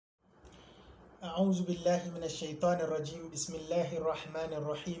أعوذ بالله من الشيطان الرجيم بسم الله الرحمن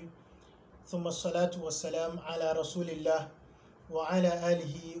الرحيم ثم الصلاة والسلام على رسول الله وعلى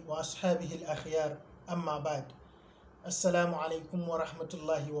آله وأصحابه الأخيار أما بعد Assalamu alaikum wa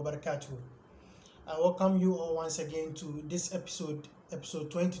rahmatullahi wa barakatuh. I welcome you all once again to this episode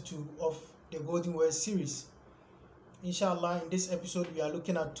 22 of the Golden Word series. Inshallah, in this episode we are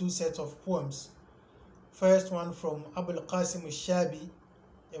looking at two sets of poems. First one from القاسم الشابي,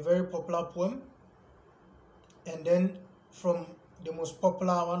 a very popular poem, and then from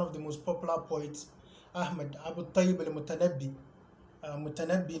one of the most popular poets, Ahmad, الطيب المتنبي,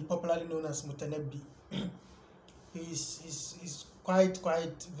 Mutanabi, popularly known as Mutnabbi. He's quite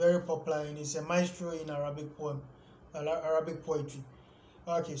very popular, and he's a maestro in Arabic poetry.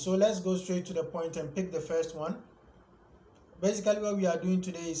 Okay, so let's go straight to the point and pick the first one. Basically, what we are doing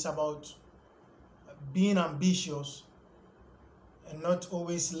today is about being ambitious and not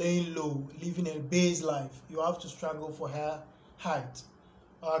always laying low, living a base life. You have to struggle for higher height.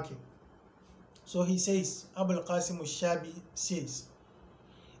 Okay, so he says, القاسم الشابي says,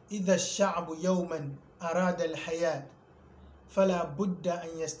 إذا الشعب يوما أراد الحياة فلا بد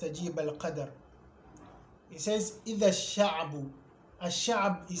أن يستجيب القدر. He says, إذا الشعب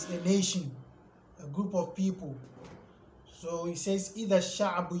is a nation, a group of people. So he says, إذا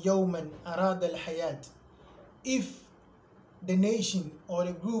الشعب يوما أراد الحياة. If the nation or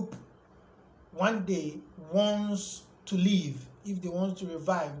the group one day wants to live, if they want to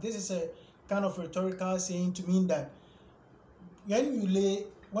revive, this is a kind of rhetorical saying to mean that when you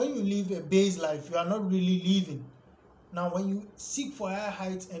live a base life, you are not really living. Now, when you seek for higher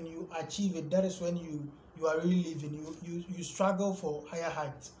heights and you achieve it, that is when you are really living. You struggle for higher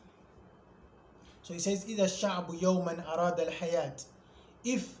heights. So he says, إذا الشعب يوما أراد الحياة.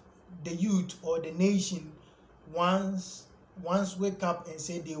 If the youth or the nation once wake up and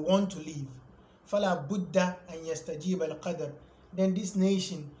say they want to live, فلا بد أن يستجيب القدر. Then this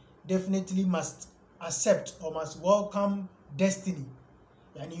nation definitely must accept or must welcome destiny.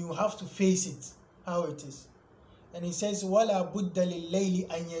 And you have to face it, how it is. And he says, وَلَا بُدَّ لِلَّيْلِ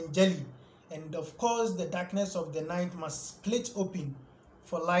أَن ينجلي. And of course, the darkness of the night must split open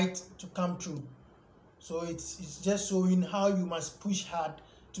for light to come through. So it's just showing how you must push hard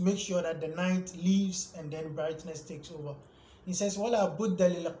to make sure that the night leaves and then brightness takes over. He says, وَلَا بُدَّ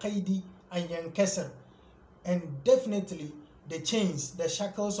لِلْقَيْدِ أَن ينكسر. And definitely, the chains, the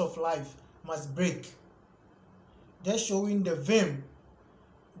shackles of life must break. Just showing the vim,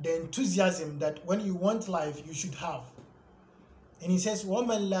 the enthusiasm that when you want life, you should have. And he says,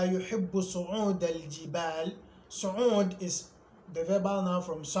 وَمَنْ لَا يُحِبُّ صُعُودَ الْجِبَال. Su'ud is the verbal noun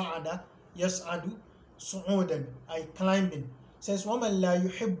from sa'ada, yas'adu, su'udan, climbing. It says, وَمَنْ لَا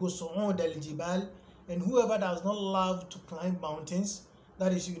يُحِبُّ صُعُودَ الْجِبَال. And whoever does not love to climb mountains,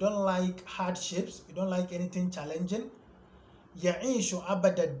 that is, you don't like hardships, you don't like anything challenging, يَعِيشُ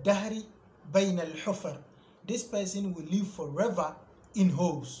أَبَدَ الدَّهْرِ بَيْنَ الْحُفَرِ. This person will live forever in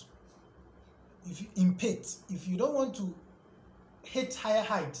holes, in pits. If you don't want to hit higher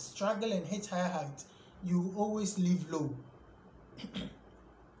heights, struggle and hit higher heights, you always live low.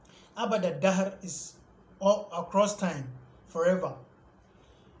 Abad dahr is all across time, forever.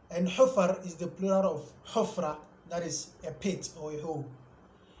 And hufar is the plural of hufra, that is a pit or a hole.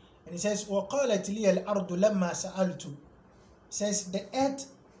 And it says, وقالت لي الأرض لما سألت. Says, the earth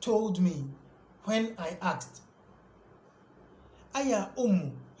told me when I asked. Aya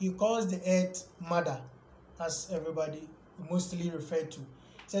he calls the earth mother, as everybody mostly referred to.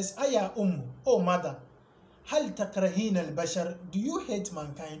 Says, Aya oh mother, هل تكرهين البشر. Do you hate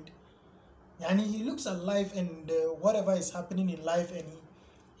mankind? And he looks at life and whatever is happening in life, and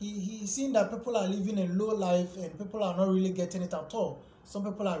he's seeing that people are living a low life and people are not really getting it at all. Some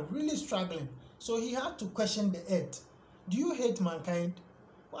people are really struggling. So he had to question the earth. Do you hate mankind?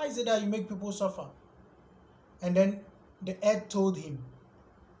 Why is it that you make people suffer? And then the earth told him,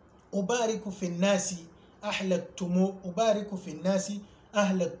 أبارك في الناس أهل الطموح. أبارك في الناس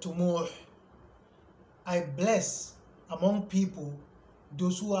أهل الطموح. I bless among people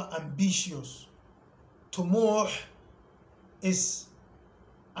those who are ambitious. طموح is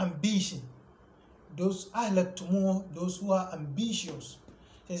ambition. Those أهل الطموح, those who are ambitious.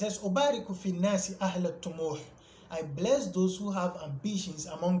 He says, أبارك في الناس أهل الطموح. I bless those who have ambitions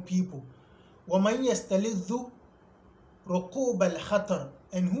among people. ومن يستلذ ركوب الخطر.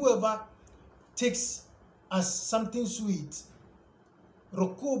 And whoever takes as something sweet,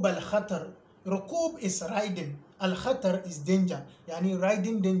 ركوب الخطر. Rukub is riding, al-khatar is danger, yani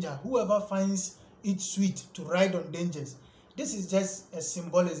riding danger. Whoever finds it sweet to ride on dangers. This is just a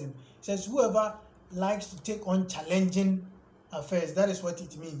symbolism. It says whoever likes to take on challenging affairs, that is what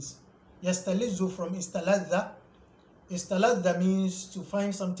it means. Yastalizzu from istaladha. Istaladha means to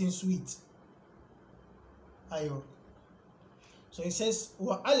find something sweet. Ayo. So it says,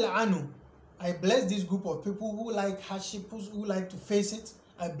 وَأَلْعَنُ. I bless this group of people who like hardship, who like to face it.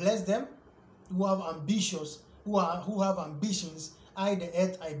 I bless them, who have ambitions, who have ambitions. I, the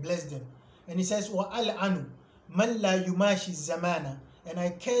earth, I bless them. And he says, وَأَلْعَنُ مَنْ لَا يُمَاشِ الزَّمَانَ. And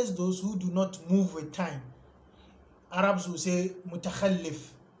I curse those who do not move with time. Arabs will say mutakhallif,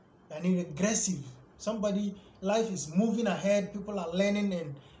 yani regressive. Somebody, life is moving ahead, people are learning,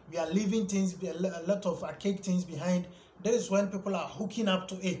 and we are leaving things, a lot of archaic things behind. That is when people are hooking up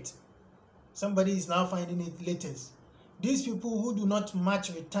to it. Somebody is now finding it latest. These people who do not match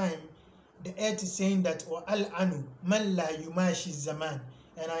with time, the earth is saying that وَأَلْعَنُ مَنْ لَا يُمَاشِ الزَّمَانِ.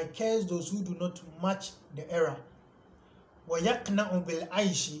 And I curse those who do not match the era. وَيقنع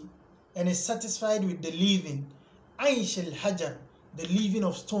بالعيش. And is satisfied with the living. عيش الحجر, the living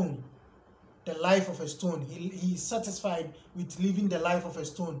of stone, the life of a stone. He is satisfied with living the life of a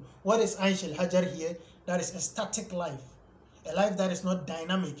stone. What is عيش الحجر here? That is a static life, a life that is not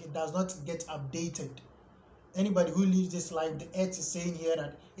dynamic. It does not get updated. Anybody who lives this life, the earth is saying here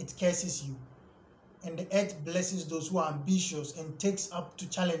that it curses you, and the earth blesses those who are ambitious and takes up to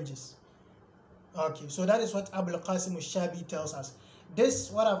challenges. Okay, so that is what al-Qasm al-Shabi tells us.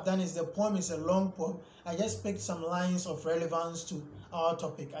 This, what I've done is, the poem is a long poem. I just picked some lines of relevance to our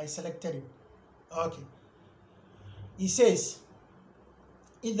topic. I selected it. Okay. He says,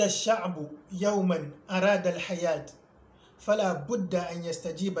 إذا الشعب يوما أراد الحياة فلا بد أن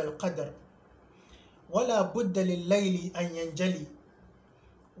يستجيب القدر ولا بد لليل أن ينجلي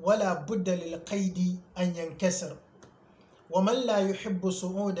ولا بد للقيد أن ينكسر ومن لا يحب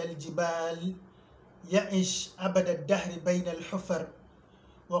صعود الجبال يعيش أبد الدهر بين الحفر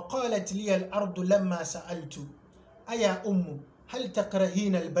وقالت لي الأرض لما سألت أيا هل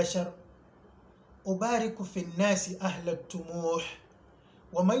تكرهين البشر أبارك في الناس أهل الطموح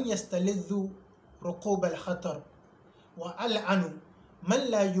ومن يستلذ ركوب الخطر وألعن من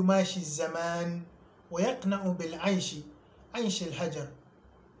لا يماشي الزمان ويقنع بالعيش عيش الحجر.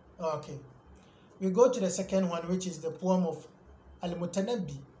 Okay, we go to the second one, which is the poem of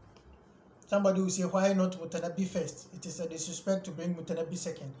المتنبي. Somebody will say, why not Mutanabbi first? It is a disrespect to bring Mutanabbi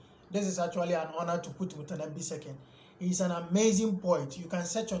second. This is actually an honor to put Mutanabbi second. He is an amazing poet. You can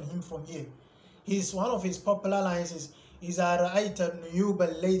search on him from here. One of his popular lines is إذا رأيت نيوب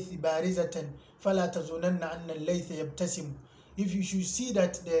الليث بارزة فلا تظنن أن الليث يبتسم. If you should see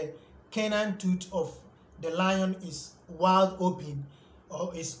that the canine tooth of the lion is wide open,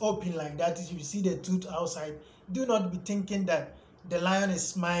 or is open like that, if you see the tooth outside, do not be thinking that the lion is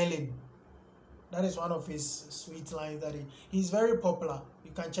smiling. That is one of his sweet lines that he's very popular.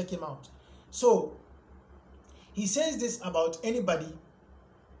 You can check him out. So he says this about anybody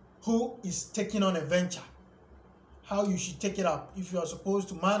who is taking on a venture, how you should take it up. If you are supposed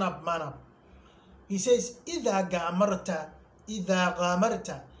to man up, man up. He says, إذا غامرت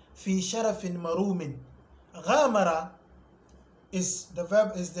في شرف مروم. غامر is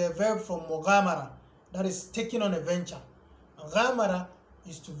the verb from مغامرة, that is taking on a venture. غامرة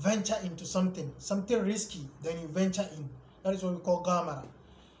is to venture into something risky, then you venture in. That is what we call غامرة. It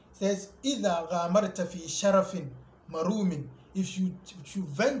says, إذا غامرت في شرف مروم. If you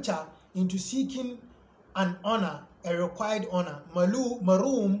venture into seeking an honor, a required honor.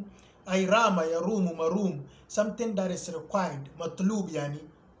 Maroom, ay rama yarumu maroom, something that is required. Matlub yani,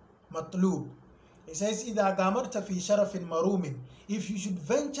 matlub. It says, إذا غامرت في شرف مروم. If you should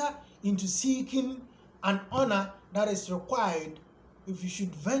venture into seeking an honor that is required, if you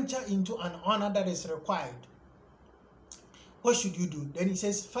should venture into an honor that is required, what should you do? Then he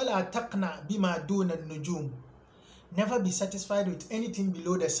says, فلا تقنع بما دون النجوم. Never be satisfied with anything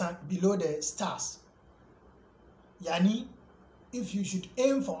below the sun, below the stars. Yani, if you should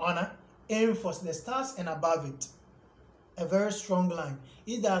aim for honor, aim for the stars and above it. A very strong line.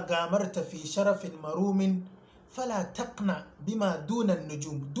 إذا غامرت في شرف مروم فلا تقنع بما دون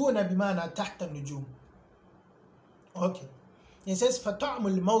النجوم. دون بمعنى تحت النجوم. Okay. It says فطعم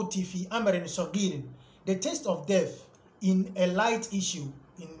الموت في أمر صغير. The taste of death in a light issue,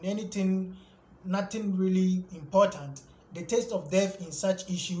 in anything, nothing really important, the taste of death in such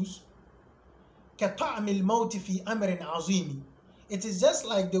issues, كطعم الموت في أمر عظيم. It is just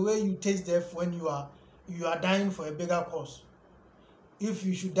like the way you taste death when you are dying for a bigger cause. If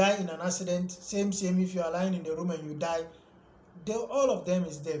you should die in an accident, same if you are lying in the room and you die, all of them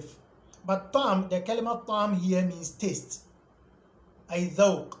is death. But طعم, the kalima طعم here means taste. أي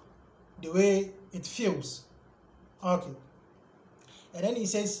ذوق, the way it feels. Okay. And then he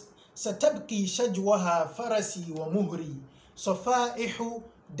says, ستبقي شجوها فرسي ومهري صفائح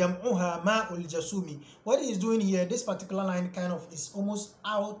دمعها ماء الجسوم. What he is doing here, this particular line kind of is almost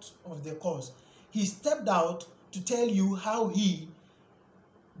out of the course. He stepped out to tell you how he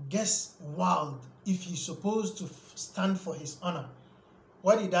gets wild if he's supposed to stand for his honor.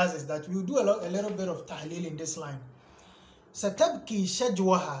 What he does is that we'll do a little bit of tahlil in this line. ستبكي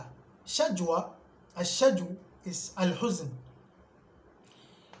شجوها. شجوة, الشجو is al-huzn.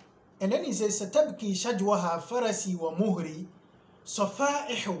 And then he says ستبكي شجوها فرسي ومهري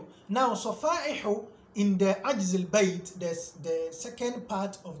صفائح. Now صفائح in the عجز البيت, the second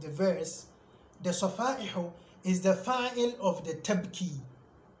part of the verse, the صفائح is the fa'il of the tabki.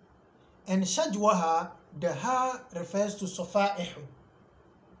 And shajwaha, the ha refers to صفائح.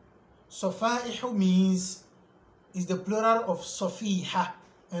 صفائح means, is the plural of صفيحة.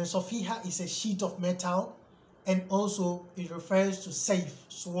 And صفيحة is a sheet of metal, and also it refers to safe,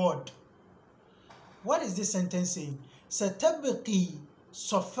 sword. What is this sentence saying? ستبقي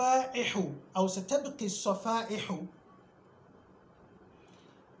صفائح أو ستبقي الصفائح.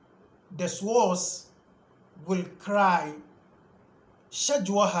 The swords will cry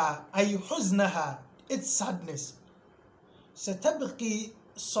شجوها أي حزنها, its sadness. ستبقي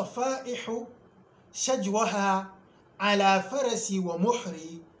الصفائح شجوها على فرسي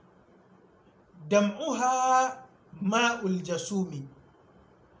ومحري دمعها ماء الجسوم.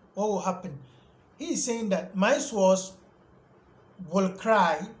 What will happen? He is saying that my swords will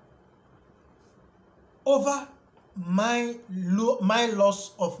cry over my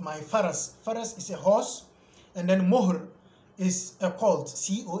loss of my faras. Faras is a horse, and then muhr is a colt,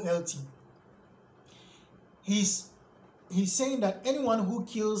 C-O-L-T. He's saying that anyone who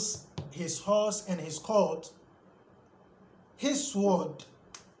kills his horse and his colt, his sword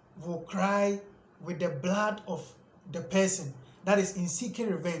will cry with the blood of the person that is in seeking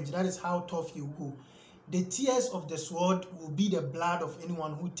revenge. That is how tough you go. The tears of the sword will be the blood of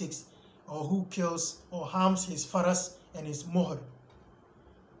anyone who takes or who kills or harms his faras and his muhr.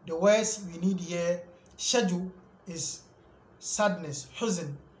 The words we need here, shaju is sadness,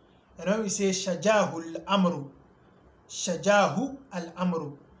 huzn. And when we say shajahu al-amru, shajahu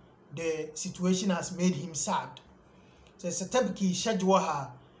al-amru, the situation has made him sad. So satabki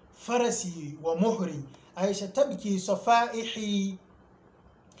shajwaha farasi wa muhri, ay satabki safaihi,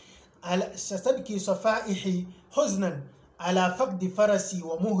 satabki safaihi huznan ala faqdi farasi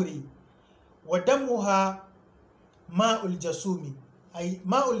wa muhri wa damuha ma'ul jasumi.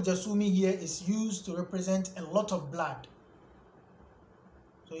 Ma'ul jasumi here is used to represent a lot of blood.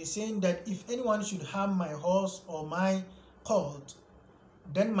 So he's saying that if anyone should harm my horse or my colt,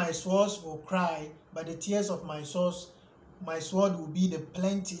 then my swords will cry, but the tears of my sword will be the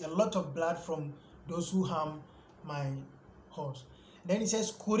plenty, a lot of blood from those who harm my horse. Then he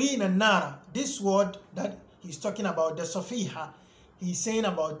says, Kurin and Nara. This word that he's talking about, the Safiha, he's saying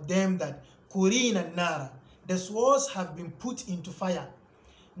about them that Kurin and Nara, the swords have been put into fire.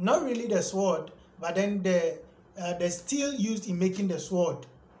 Not really the sword, but then the steel used in making the sword.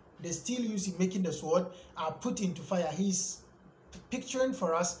 The steel used in making the sword are put into fire. He's picturing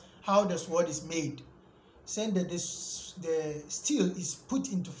for us how the sword is made, saying that the steel is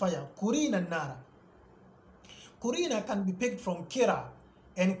put into fire. Kurin and Nara. Kurina can be picked from kira,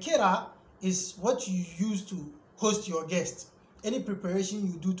 and kira is what you use to host your guest. Any preparation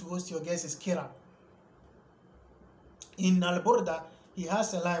you do to host your guest is kira. In Al-Burda, he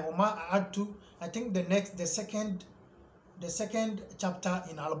has a line, I think the second chapter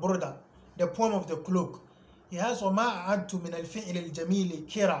in Al-Burda, the poem of the cloak. He has وما أعدت من الفعل الجميل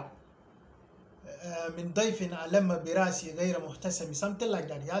كرا من ضيف علم براسي غير محتسم, something like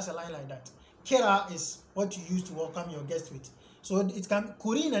that. He has a line like that. Kira is what you use to welcome your guest with. So it can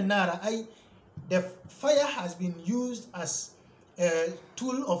Kurin and Nara. The fire has been used as a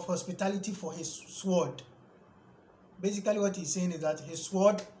tool of hospitality for his sword. Basically, what he's saying is that his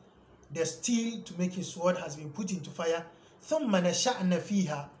sword, the steel to make his sword, has been put into fire. ثم نشأنا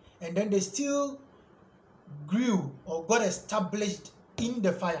فيها, and then the steel grew or got established in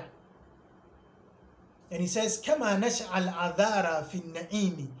the fire. And he says, كما نشأ العذارى في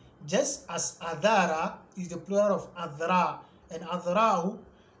النعيم, just as adara is the plural of adra, and adra'u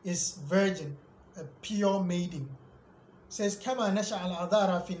is virgin, a pure maiden. It says كما نشأ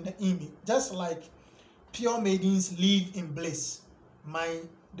العذارى في النعيم, just like pure maidens live in bliss. My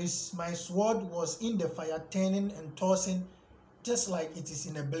sword was in the fire, turning and tossing, just like it is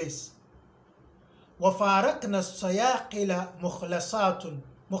in a bliss. وَفَارَقْنَا السَّيَاقِلَ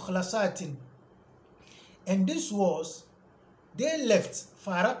مُخْلَصَاتٍ. And this was, they left,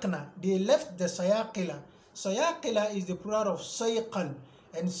 فَارَقْنَا, they left the sayaqila. Sayaqila is the plural of sayqal,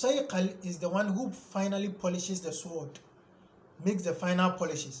 and sayqal is the one who finally polishes the sword. makes the final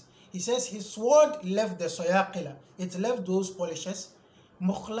polishes. He says his sword left the soyaqila. It left those polishes.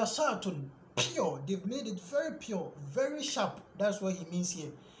 Mukhlasatun, pure. They've made it very pure, very sharp. That's what he means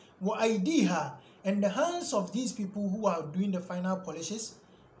here. وَيديها, and the hands of these people who are doing the final polishes,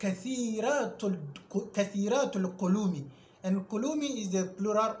 ثيرات القلوم. And qulumi is the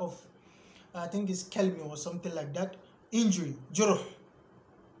plural of, I think it's kelmi or something like that. Injury, juruh.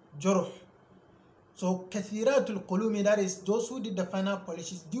 So ثيرات القلوم, that is those who did the final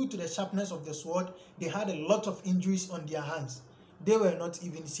polishes, due to the sharpness of the sword, they had a lot of injuries on their hands. They were not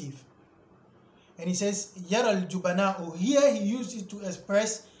even safe. And he says, يرى الجبناء, here he used it to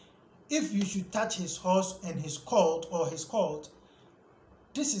express if you should touch his horse and his colt,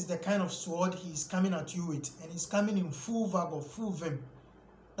 this is the kind of sword he is coming at you with, and he's coming in full vigor, full vim.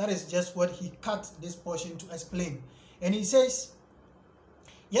 That is just what he cut this portion to explain. And he says,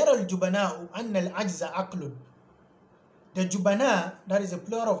 يرى الجبناء أن العجز عقل. The jubana, that is a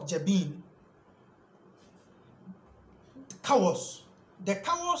plural of jabin, cowards. The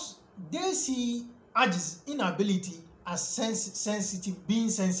cowards, they see ajz, inability, as sensitive, being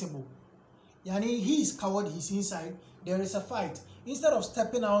sensible. Yani he is coward, he's inside, there is a fight. Instead of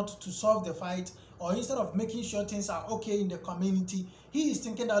stepping out to solve the fight, or instead of making sure things are okay in the community, he is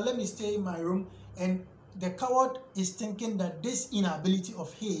thinking that let me stay in my room. And the coward is thinking that this inability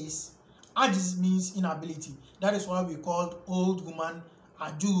of his, ajz means inability. That is why we called old woman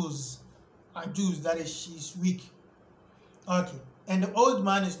ajuz. Ajuz, that is, she's weak. Okay. And the old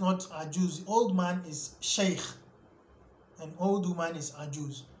man is not ajuz. The old man is sheikh. And old woman is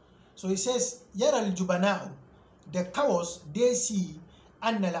ajuz. So he says, yara al-jubana'u, the cowards, they see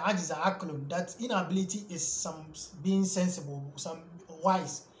anna al-ajza aqlun, that inability is some being sensible, some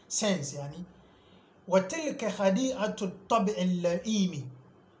wise sense, yani. وَتِلْكَ خَدِيئَةُ الطَّبْعِ اللَّئِيمِ.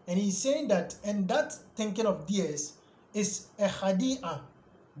 And he's saying that, and that thinking of theirs is a khadi'ah,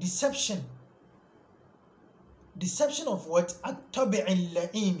 deception. Deception of what? At-tabi'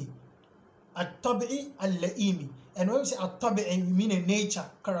 al-la'imi. At-tabi' al-la'imi. And when we say at-tabi', we mean a nature,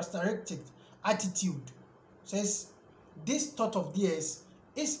 characteristic, attitude. Says this thought of theirs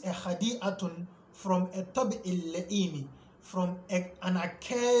is a khadi'atun from a tabi' al-la'imi, from an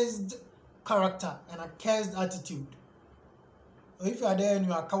accursed character, an accursed attitude. If you are there and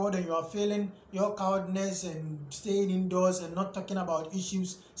you are coward and you are feeling your cowardness and staying indoors and not talking about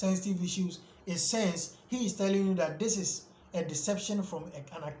issues, sensitive issues, a sense, he is telling you that this is a deception from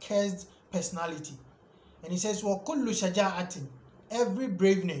an accursed personality. And he says, وَكُلُّ شَجَاعَةٍ, every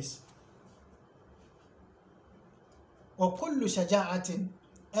braveness. وَكُلُّ شَجَاعَةٍ,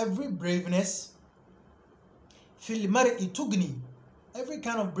 every braveness. فِي الْمَرْءِ تُغْنِي, every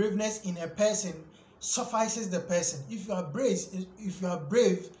kind of braveness in a person suffices the person. If you are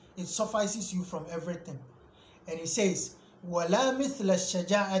brave, it suffices you from everything. And he says, وَلَا مِثْلَ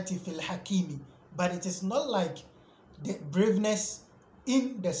الشَّجَاعَةِ فِي الْحَكِيمِ, but it is not like the braveness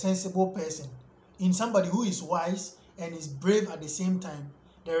in the sensible person. In somebody who is wise and is brave at the same time,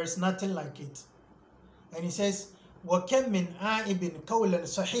 there is nothing like it. And he says, وَكَمْ مِنْ عَائِبٍ قَوْلًا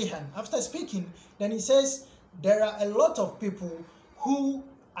صَحِيحًا. After speaking, then he says, there are a lot of people who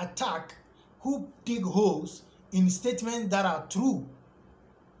attack, who dig holes in statements that are true.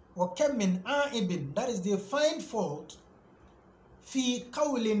 وَكَمْ مِنْ عَائِبٍ, that is, they find fault فِي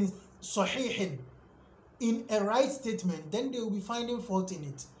قَوْلٍ صَحِيحٍ, in a right statement, then they will be finding fault in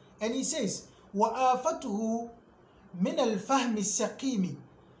it. And he says, وَآفَتُهُ مِنَ الْفَهْمِ السَّقِيمِ,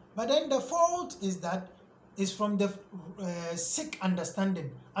 but then the fault is from the sick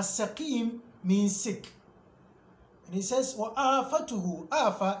understanding. As-saqim means sick. And he says, وَآفَتُهُ,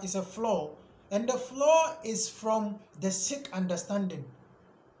 afa is a flaw, and the flaw is from the sick understanding.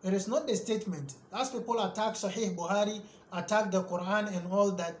 It is not the statement. As people attack Sahih Buhari, attack the Quran and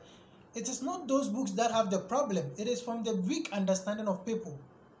all that, it is not those books that have the problem. It is from the weak understanding of people.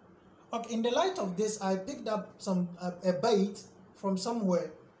 Okay, in the light of this, I picked up a bait from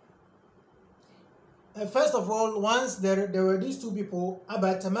somewhere. First of all, once there were these two people, Abu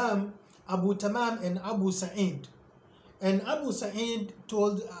Tamam and Abu Sa'id. And Abu Sa'id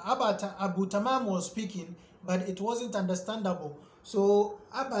told, Abu Tamam was speaking, but it wasn't understandable. So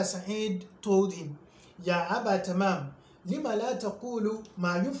Abu Sa'id told him, Ya Abu Tamam, lima la taqulu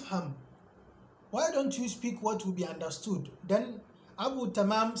ma yufham. Why don't you speak what will be understood? Then Abu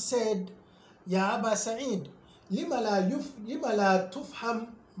Tamam said, Ya Abu Sa'id, lima la tufham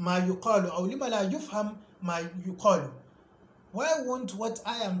ma yuqalu, or lima la yufham ma yuqalu. Why won't what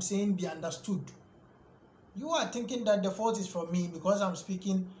I am saying be understood? You are thinking that the fault is from me because I'm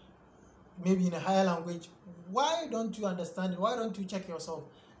speaking maybe in a higher language. Why don't you understand it? Why don't you check yourself?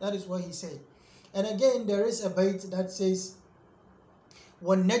 That is what he said. And again, there is a bait that says,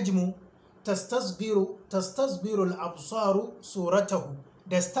 وَالنَّجْمُ تَسْتَصْغِرُ الْأَبْصَارُ صُورَتَهُ.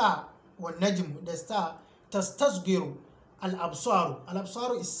 The star, وَالنَّجْمُ, the star, تَسْتَصْغِرُ الْأَبْصَارُ.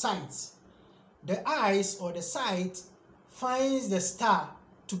 Al-absaru is sight. The eyes or the sight finds the star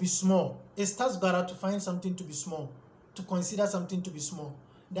to be small. Istasgara, to find something to be small, to consider something to be small.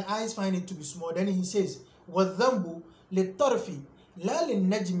 The eyes find it to be small. Then he says, وَالذَّنْبُ لِلطَّرْفِ لَا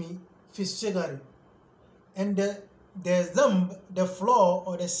لِلنَّجْمِ فِي الصِّغَرِ. And the dhanb, the flaw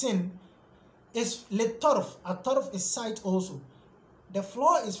or the sin, is لِلطَّرْف. A tarf is sight also. The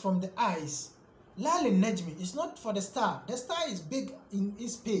flaw is from the eyes. لَا لِلنَّجْمِ. It's not for the star. The star is big in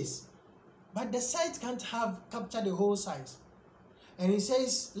its space, but the sight can't capture the whole size. And he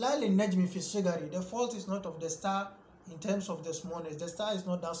says, لَا لِلنَّجْمِ فِي الصِّغَرِ. The fault is not of the star in terms of the smallness. The star is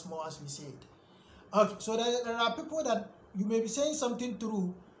not that small as we said. Okay, so there are people that you may be saying something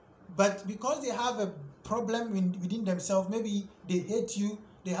true, but because they have a problem within themselves, maybe they hate you,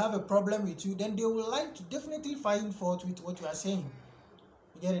 they have a problem with you, then they will like to definitely find fault with what you are saying.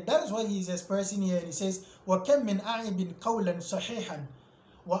 You get it? That is what he is expressing here. He says, وَكَمْ مِنْ أَعِبٍ قَوْلًا صَحِيحًا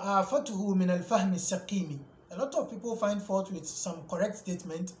وَآفَتُهُ مِنَ الْفَهْمِ السَّقِيمِ. A lot of people find fault with some correct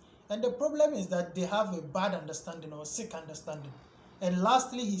statement, and the problem is that they have a bad understanding or sick understanding. And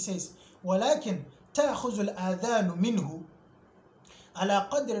lastly, he says, وَلَكِنْ تَأْخُذُ الْآذَانُ مِنْهُ عَلَى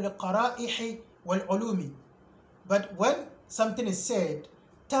قَدْرِ الْقَرَائِحِ وَالْعُلُومِ. But when something is said,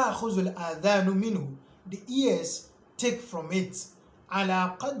 تَأْخُذُ الْآذَانُ مِنْهُ, the ears take from it,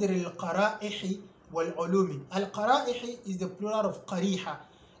 عَلَى قَدْرِ الْقَرَائِحِ وَالْعُلُومِ. Al-qara'ih is the plural of qariha,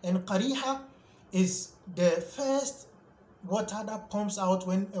 and qariha is the first water that pumps out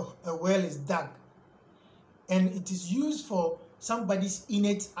when a well is dug, and it is used for somebody's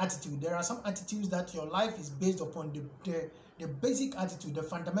innate attitude. There are some attitudes that your life is based upon, the basic attitude, the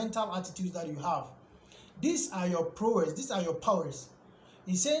fundamental attitudes that you have. These are your prowess, these are your powers.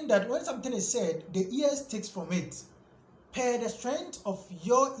 He's saying that when something is said, the ears takes from it per the strength of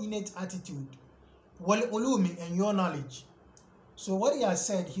your innate attitude, wal ulumi, and your knowledge. So what he has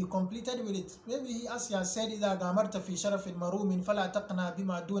said, he completed with it. Maybe as he has said, إِذَا غَامَرْتَ فِي شَرَفٍ مَرُومٍ فَلَا تَقْنَى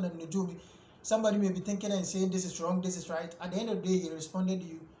بِمَا دُونَ النُّجُومِ. Somebody may be thinking and saying this is wrong, this is right. At the end of the day, he responded to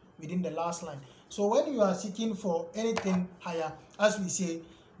you within the last line. So when you are seeking for anything higher, as we say,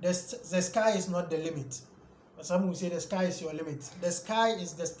 the sky is not the limit. Some will say the sky is your limit. The sky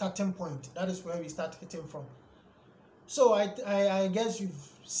is the starting point. That is where we start hitting from. So I guess you've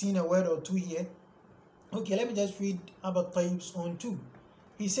seen a word or two here. Okay, let me just read about Tayyib's own too.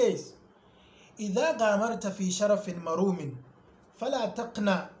 He says, إِذَا غَامَرْتَ فِي شَرَفٍ مَرُومٍ فَلَا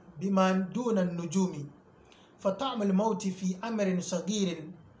تَقْنَعْ بِمَا دُونَ النُّجُومِ فَطَعْمُ الْمَوْتِ فِي أَمْرٍ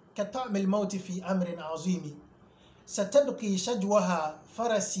صَغِيرٍ كَطَعْمِ الْمَوْتِ فِي أَمْرٍ عَظِيمٍ ستبقي شجوها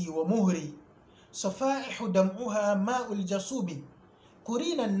فرسي ومهري صفائح دمعها ماء الجصوب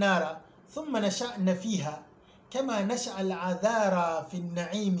قرينا النار ثم نشأن فيها كما نشأ العذارى في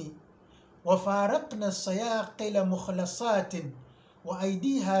النعيم وفارقنا الصياقل مخلصات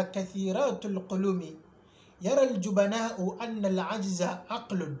وأيديها كثيرات القلوم يرى الجبناء أن العجز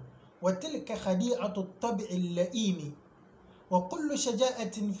عقل وتلك خديعة الطبع اللئيم وكل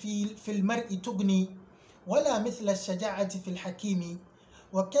شجاعة في المرء تغني ولا مثل الشجاعة في الحكيم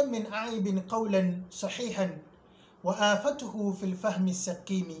وكم من عيب قولا صحيحا وآفته في الفهم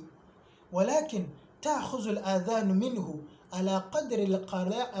السقيم ولكن تأخذ الآذان منه على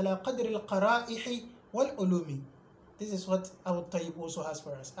قدر القرائح والعلوم. This is what our Tayyib also has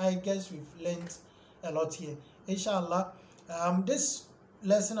for us. I guess we've learned a lot here. Inshallah, this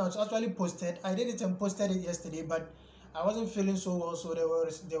lesson I was actually posted. I did it and posted it yesterday, but I wasn't feeling so well, so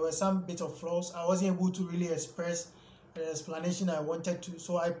there were some bit of flaws. I wasn't able to really express the explanation I wanted to,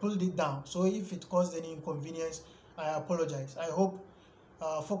 so I pulled it down. So if it caused any inconvenience, I apologize. I hope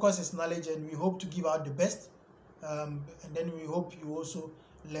focus is knowledge, and we hope to give out the best, and then we hope you also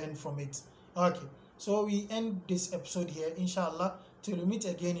learn from it. Okay, so we end this episode here, inshallah, till we meet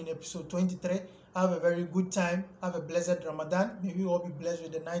again in episode 23. Have a very good time. Have a blessed Ramadan. May we all be blessed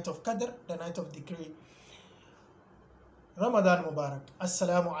with the night of Qadr, the night of decree. Ramadan Mubarak.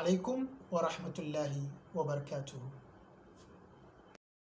 Assalamu alaikum wa rahmatullahi wa barakatuh.